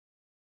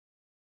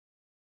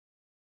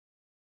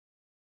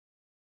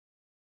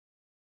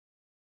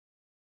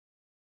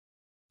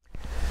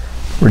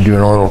We're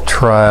doing a little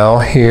trial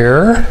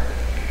here.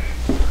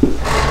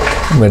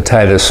 I'm going to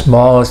tie the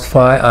smallest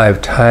fly I've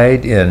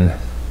tied in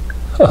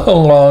a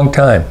long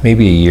time,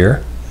 maybe a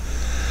year.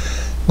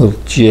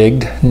 Little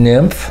jigged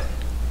nymph.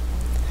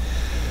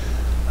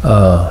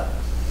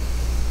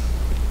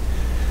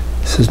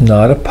 This is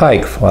not a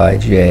pike fly,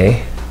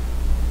 Jay.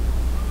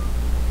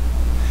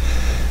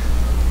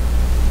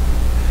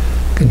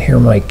 I can hear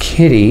my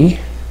kitty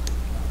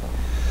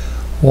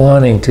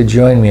wanting to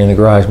join me in the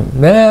garage.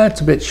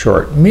 That's a bit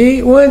short.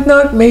 Maybe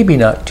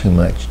not too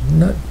much.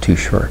 Not too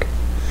short.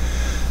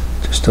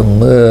 Just a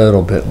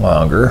little bit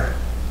longer.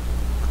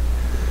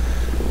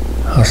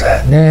 How's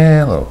that?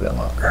 Nah, a little bit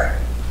longer.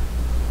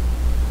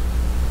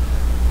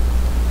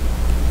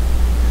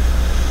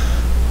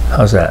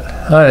 How's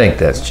that? I think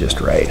that's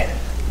just right.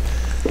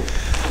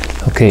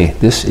 Okay,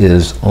 this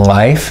is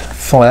Life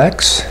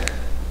Flex.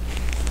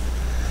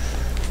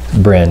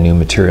 Brand new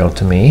material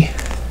to me.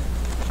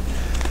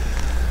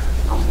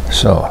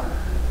 So,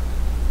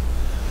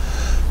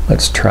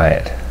 let's try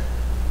it.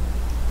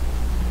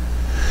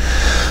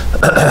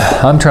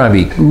 I'm trying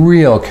to be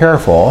real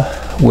careful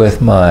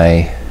with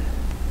my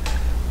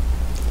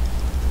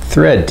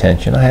thread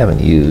tension. I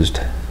haven't used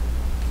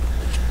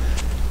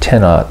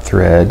 10/0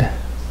 thread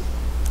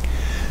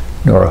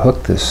nor a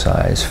hook this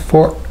size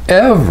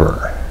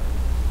forever.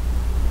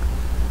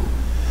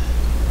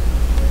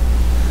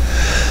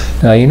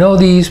 Now you know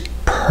these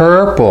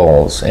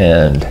purples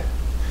and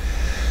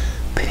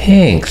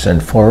pinks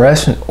and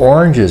fluorescent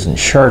oranges and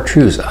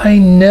chartreuse. I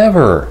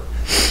never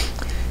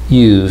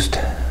used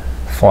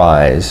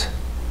flies.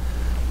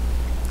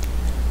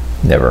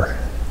 Never.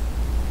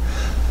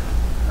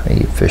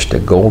 I fished a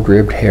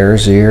gold-ribbed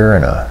hare's ear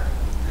and a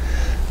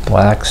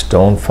black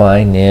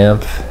stonefly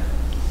nymph.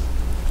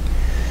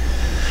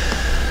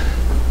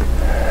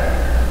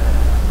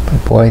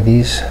 But boy,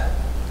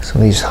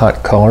 some of these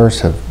hot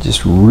colors have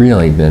just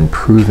really been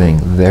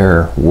proving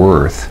their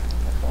worth.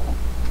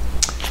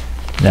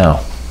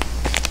 Now,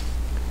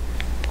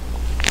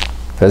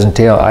 pheasant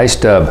tail ice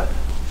dub.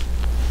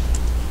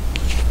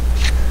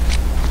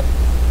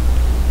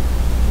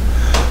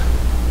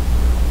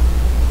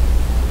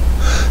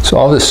 So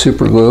all this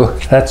super glue,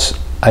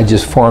 I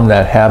just formed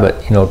that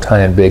habit, you know,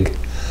 tying big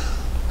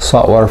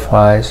saltwater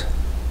flies.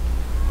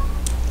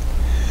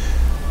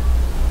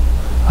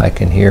 I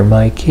can hear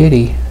my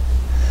kitty.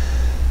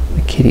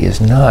 The kitty is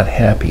not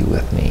happy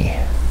with me.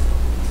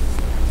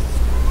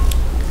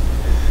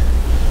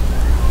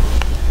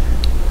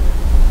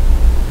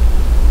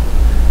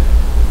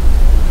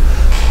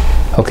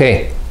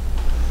 Okay,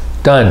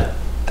 done.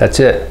 That's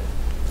it.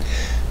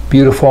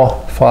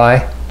 Beautiful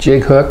fly,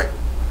 jig hook.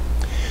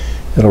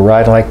 It'll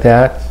ride like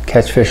that,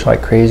 catch fish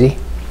like crazy.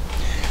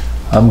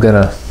 I'm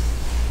gonna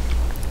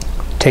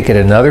take it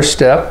another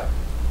step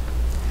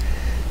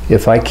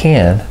if I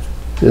can.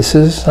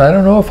 I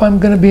don't know if I'm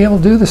gonna be able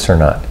to do this or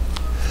not.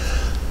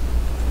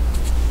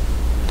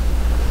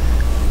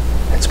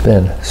 It's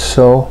been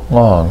so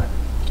long.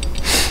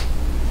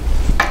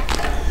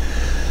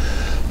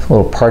 A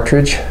little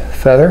partridge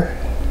feather.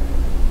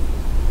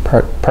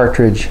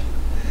 Partridge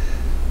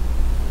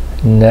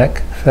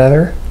neck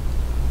feather.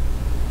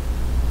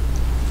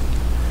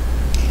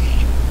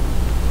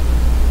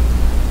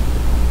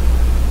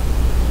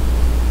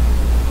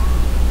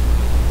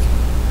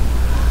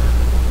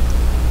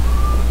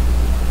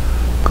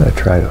 I'm going to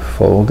try to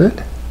fold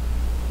it.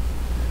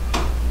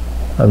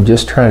 I'm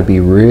just trying to be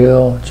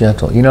real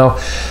gentle. You know,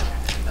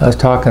 I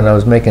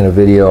was making a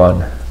video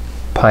on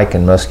pike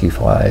and musky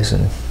flies,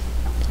 and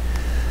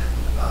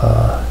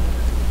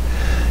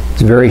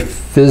it's a very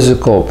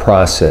physical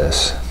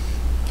process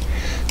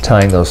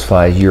tying those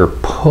flies. You're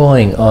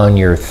pulling on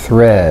your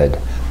thread.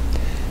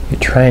 You're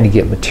trying to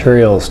get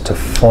materials to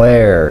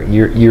flare. I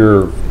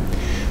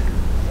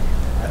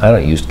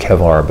don't use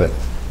Kevlar, but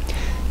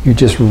you're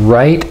just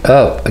right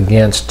up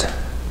against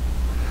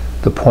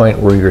the point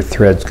where your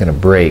thread's going to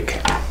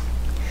break.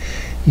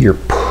 You're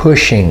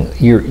pushing,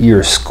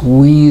 you're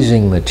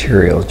squeezing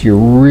materials. You're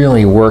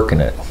really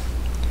working it.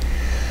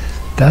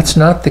 That's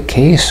not the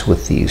case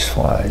with these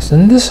flies.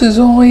 And this is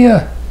only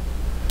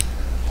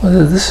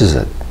this is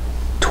a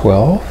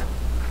 12.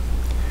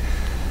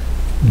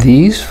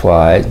 These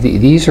flies,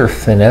 these are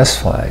finesse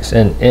flies.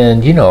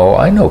 And you know,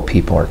 I know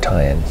people are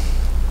tying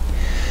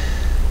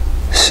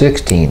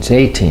 16s,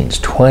 18s,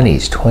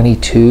 20s,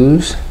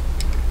 22s.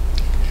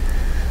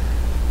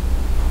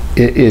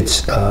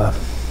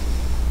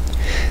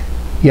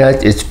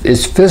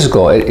 It's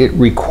physical. It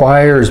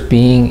requires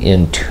being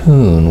in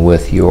tune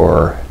with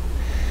your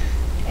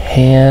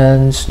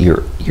hands,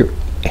 your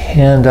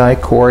hand-eye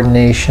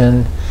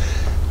coordination,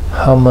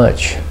 how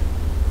much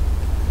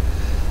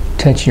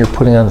tension you're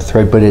putting on the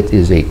thread, but it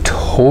is a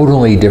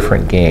totally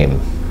different game.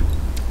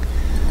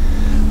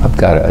 I've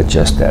got to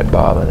adjust that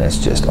bobbin. That's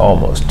just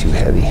almost too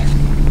heavy.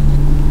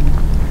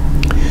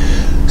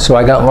 So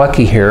I got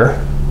lucky here.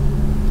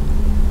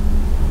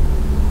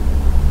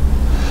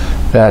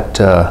 That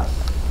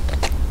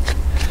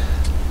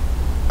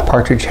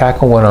partridge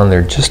hackle went on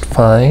there just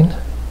fine.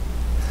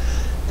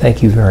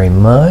 Thank you very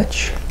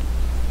much.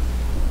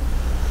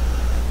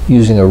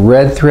 using a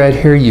red thread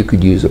here. You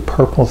could use a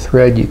purple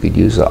thread. You could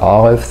use an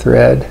olive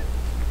thread.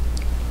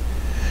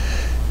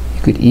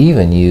 You could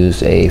even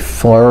use a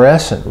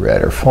fluorescent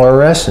red or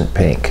fluorescent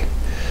pink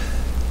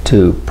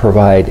to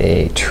provide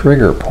a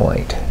trigger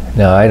point.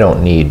 Now I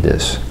don't need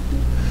this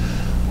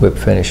whip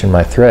finish, and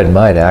my thread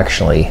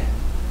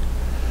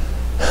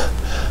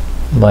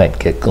might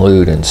get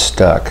glued and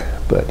stuck,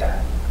 but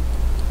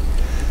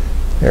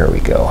there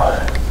we go.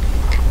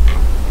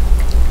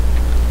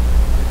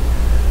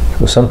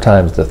 So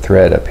sometimes the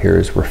thread up here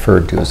is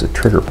referred to as a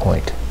trigger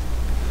point.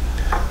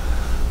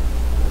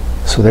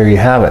 So there you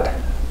have it.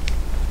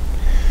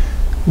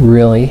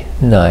 Really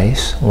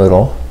nice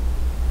little,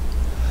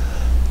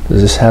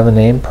 does this have a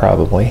name?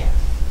 Probably.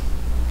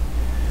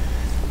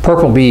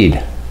 Purple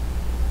bead.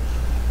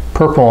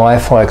 Purple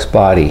iFlex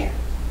body.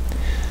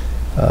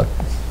 Got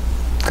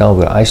a little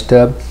bit of ice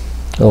dub.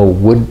 A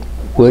little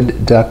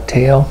wood duck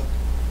tail.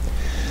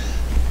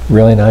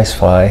 Really nice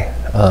fly.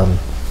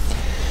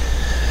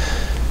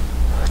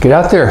 Get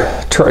out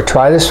there,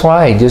 try this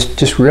fly.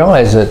 Just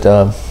realize that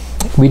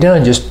we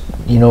done just,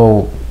 you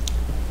know,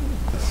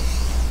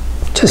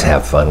 just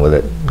have fun with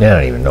it. I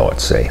don't even know what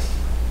to say.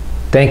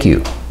 Thank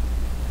you.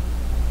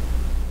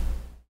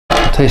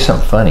 I'll tell you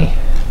something funny.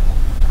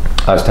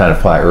 I was trying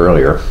to fly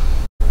earlier.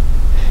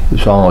 It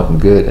was all looking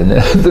good, and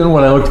then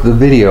when I looked at the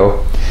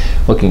video,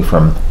 looking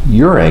from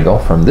your angle,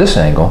 from this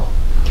angle,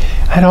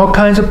 I had all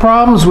kinds of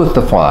problems with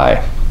the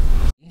fly.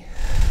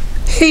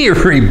 Hey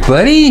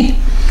everybody!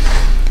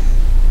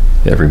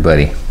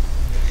 Everybody,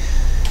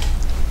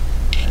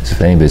 as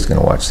if anybody's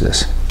going to watch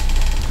this.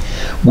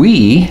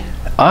 We're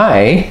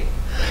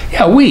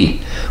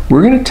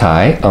going to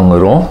tie a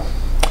little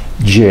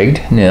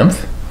jigged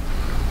nymph.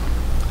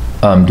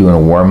 I'm doing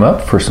a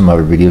warm-up for some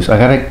other videos. I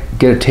got to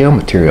get a tail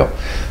material.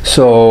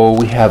 So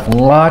we have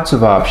lots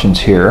of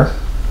options here.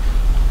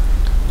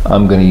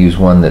 I'm going to use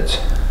one that's,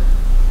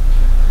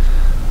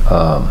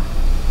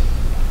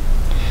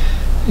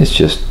 it's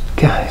just,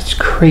 God, it's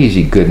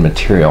crazy good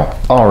material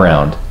all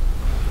around.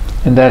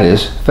 And that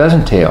is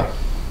pheasant tail.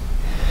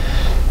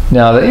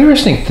 Now the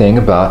interesting thing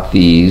about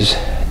these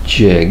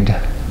jigged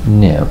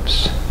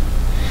nymphs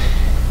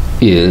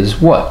is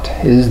what?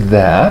 Is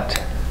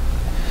that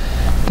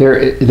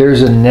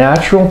there's a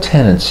natural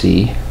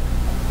tendency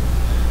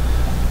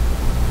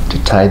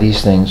to tie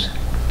these things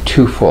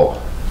too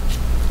full.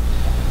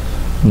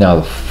 Now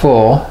the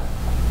full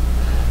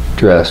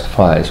dressed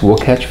flies will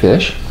catch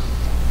fish,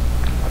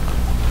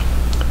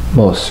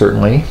 most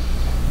certainly.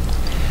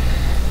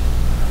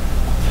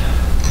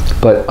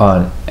 But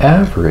on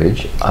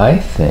average, I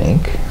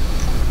think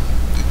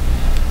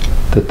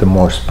that the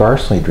more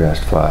sparsely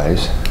dressed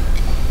flies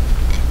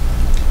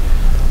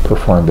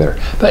perform better.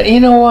 But you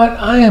know what?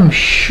 I am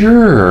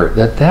sure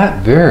that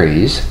that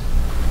varies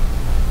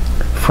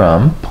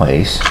from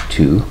place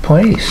to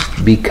place.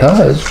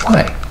 Because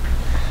why?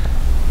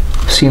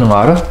 I've seen a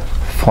lot of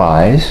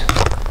flies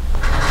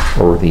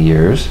over the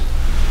years,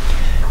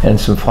 and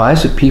some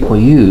flies that people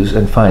use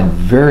and find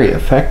very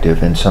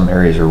effective in some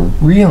areas are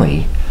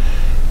really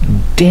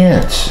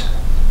dense,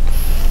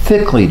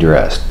 thickly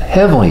dressed,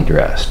 heavily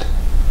dressed.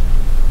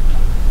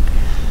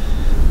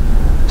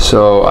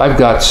 So I've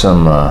got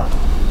some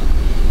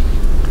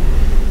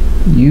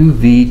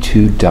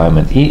UV2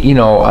 diamond. You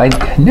know, I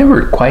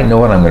never quite know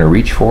what I'm going to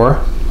reach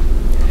for.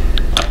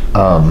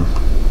 Now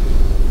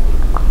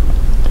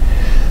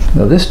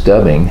this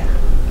dubbing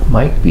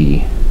might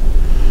be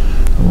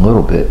a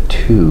little bit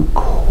too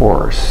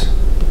coarse,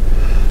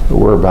 but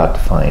we're about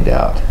to find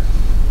out.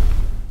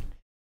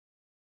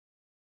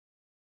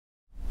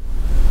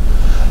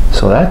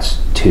 So that's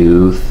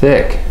too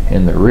thick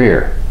in the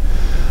rear.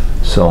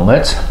 So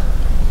let's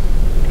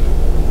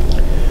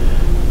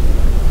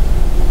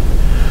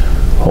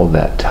hold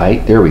that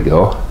tight. There we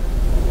go.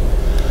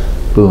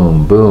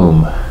 Boom,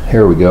 boom.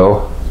 Here we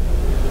go.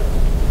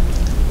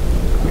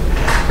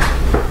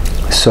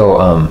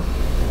 So I'm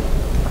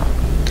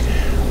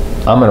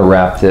going to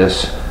wrap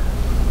this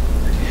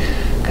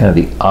kind of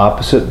the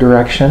opposite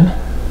direction,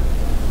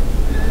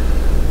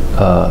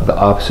 the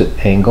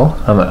opposite angle.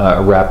 I'm going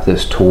to wrap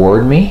this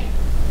toward me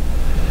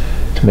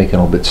to make it a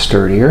little bit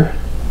sturdier.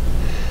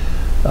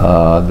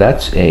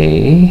 That's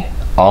a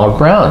olive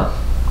brown,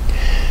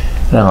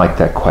 and I like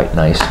that quite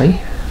nicely.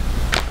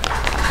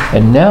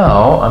 And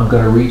now I'm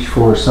going to reach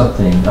for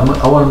something.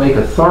 I want to make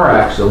a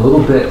thorax a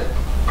little bit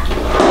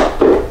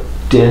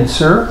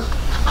denser.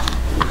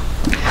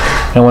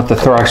 I want the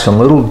thorax a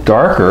little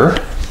darker.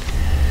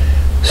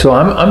 So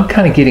I'm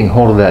kind of getting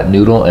hold of that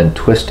noodle and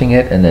twisting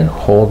it and then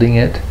holding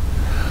it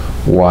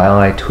while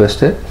I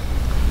twist it.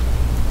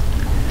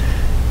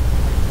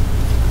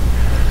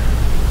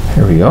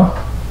 There we go.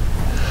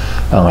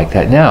 I like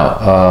that. Now,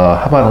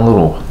 how about a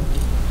little,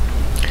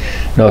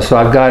 no, so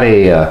I've got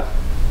a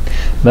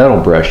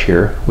metal brush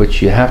here,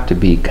 which you have to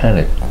be kind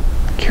of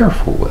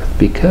careful with,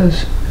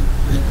 because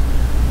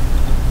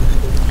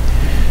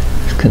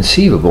it's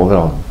conceivable that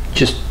I'll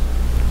just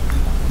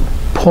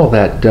pull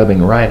that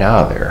dubbing right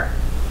out of there.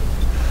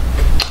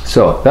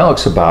 So that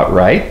looks about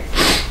right.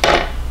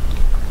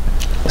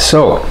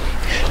 So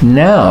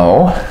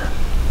now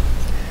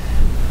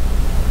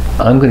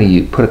I'm going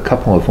to put a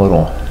couple of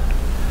little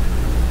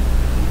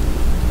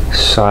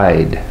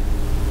side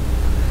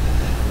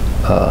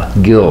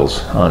gills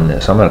on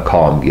this. I'm going to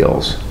call them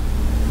gills.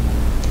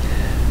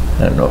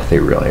 I don't know if they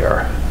really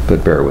are,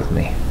 but bear with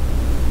me.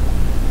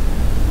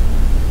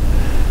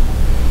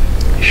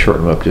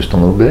 Shorten them up just a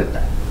little bit.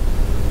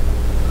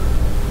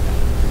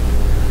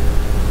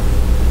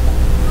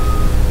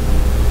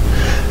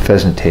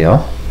 Pheasant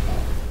tail.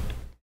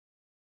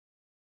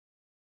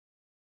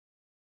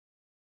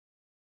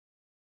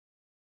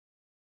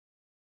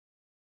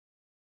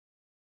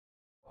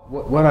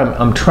 What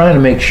I'm trying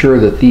to make sure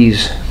that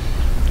these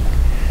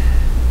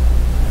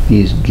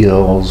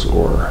gills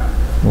or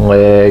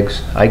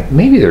legs,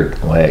 maybe they're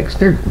legs.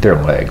 They're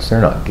legs.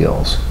 They're not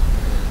gills.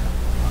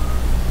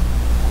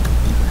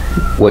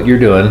 What you're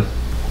doing,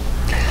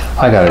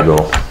 I gotta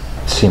go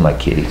see my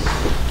kitty.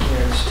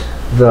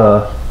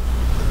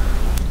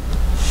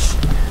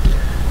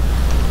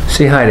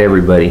 Say hi to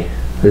everybody.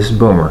 This is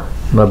Boomer,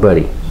 my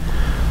buddy.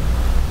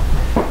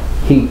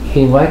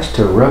 He likes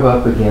to rub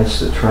up against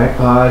the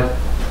tripod.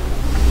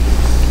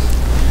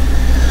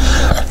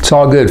 It's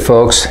all good,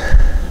 folks.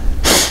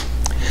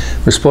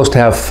 We're supposed to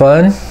have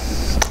fun.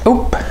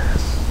 Oop.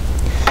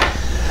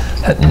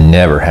 That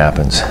never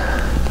happens.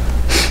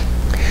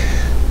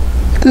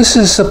 This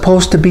is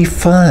supposed to be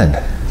fun.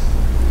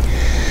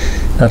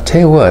 Now, I'll tell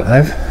you what,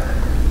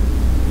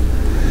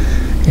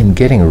 in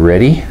getting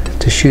ready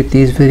to shoot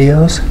these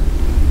videos,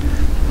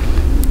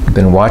 I've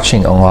been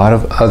watching a lot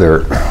of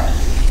other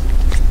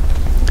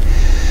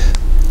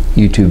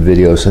YouTube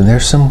videos, and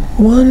there's some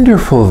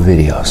wonderful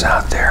videos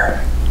out there.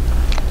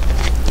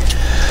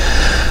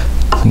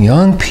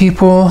 Young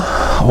people,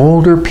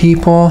 older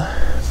people,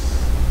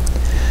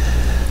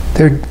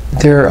 they're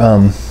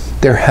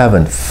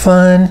having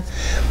fun.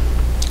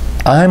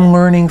 I'm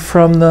learning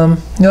from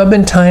them. You know, I've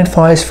been tying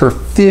flies for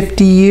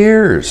 50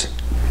 years.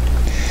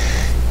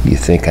 You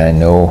think I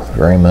know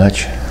very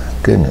much?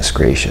 Goodness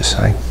gracious,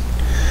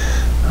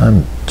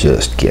 I'm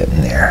just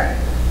getting there.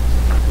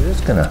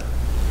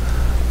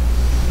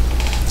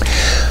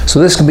 So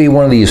this can be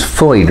one of these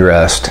fully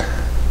dressed.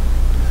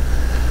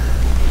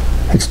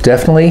 It's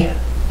definitely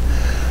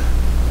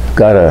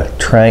got a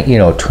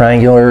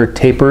triangular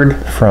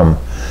tapered from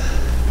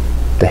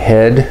the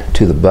head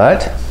to the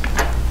butt,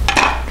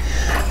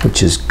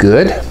 which is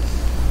good.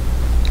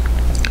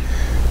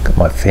 Got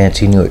my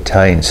fancy new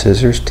Italian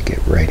scissors to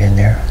get right in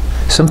there.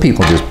 Some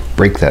people just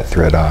break that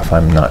thread off.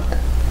 I'm not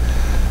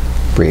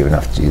brave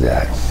enough to do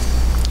that.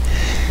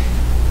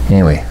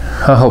 Anyway,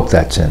 I hope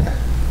that's in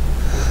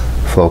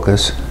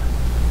focus.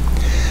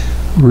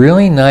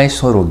 Really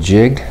nice little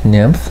jigged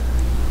nymph.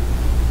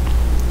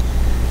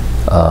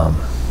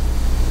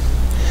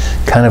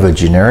 Kind of a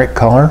generic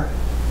color.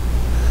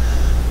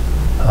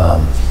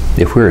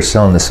 If we were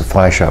selling this at a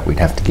fly shop, we'd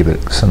have to give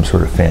it some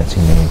sort of fancy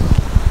name.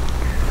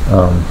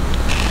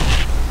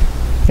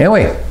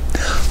 Anyway,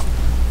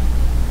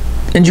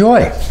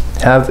 enjoy.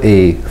 Have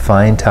a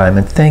fine time,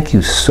 and thank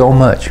you so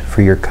much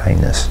for your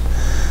kindness.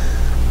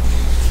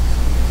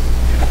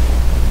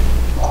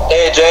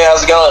 Hey Jay,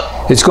 how's it going?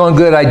 It's going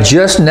good. I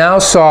just now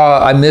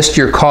saw, I missed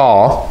your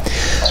call.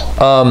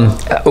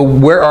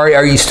 Where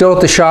are you still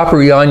at the shop, or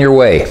are you on your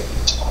way?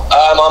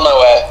 I'm on my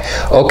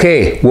way.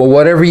 Okay, well,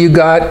 whatever you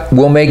got,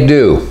 we'll make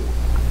do.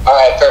 All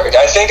right, perfect.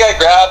 I think I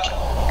grabbed,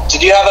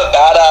 did you have a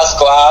badass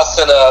glass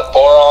and a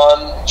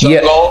boron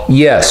jungle?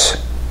 Yes.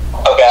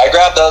 Okay, I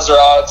grabbed those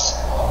rods,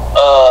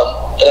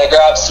 and I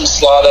grabbed some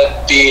slotted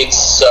beads,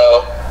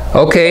 so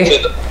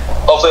okay.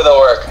 Hopefully they'll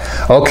work.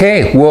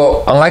 Okay,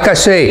 well, like I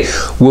say,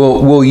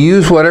 we'll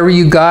use whatever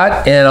you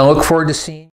got, and I look forward to seeing